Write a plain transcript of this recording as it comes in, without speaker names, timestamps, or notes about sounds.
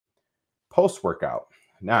Post-workout.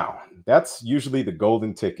 Now, that's usually the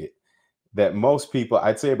golden ticket that most people,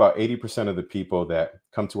 I'd say about 80% of the people that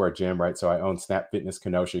come to our gym, right? So I own Snap Fitness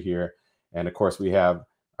Kenosha here. And of course, we have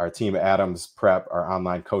our Team Adams Prep, our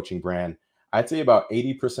online coaching brand. I'd say about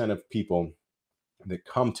 80% of people that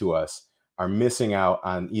come to us are missing out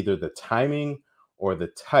on either the timing or the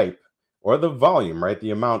type or the volume, right?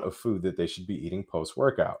 The amount of food that they should be eating post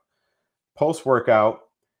workout. Post workout,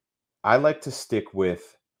 I like to stick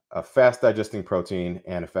with a fast digesting protein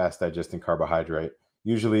and a fast digesting carbohydrate,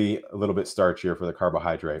 usually a little bit starchier for the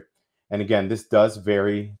carbohydrate. And again, this does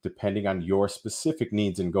vary depending on your specific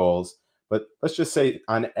needs and goals. But let's just say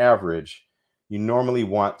on average, you normally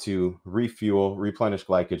want to refuel, replenish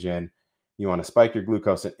glycogen. You want to spike your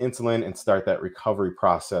glucose and insulin and start that recovery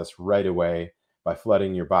process right away by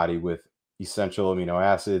flooding your body with essential amino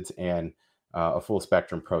acids and a full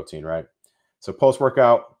spectrum protein, right? So post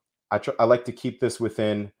workout, I like to keep this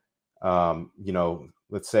within,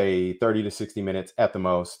 let's say 30 to 60 minutes at the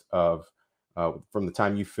most of from the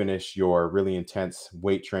time you finish your really intense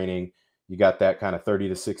weight training. You got that kind of 30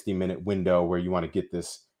 to 60-minute window where you want to get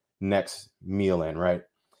this next meal in, right?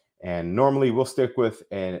 And normally we'll stick with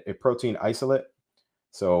a protein isolate.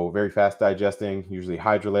 So very fast digesting, usually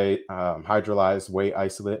hydrolyzed whey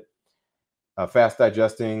isolate. Fast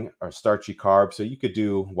digesting or starchy carbs. So you could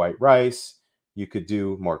do white rice. You could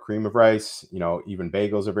do more cream of rice. Even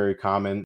bagels are very common.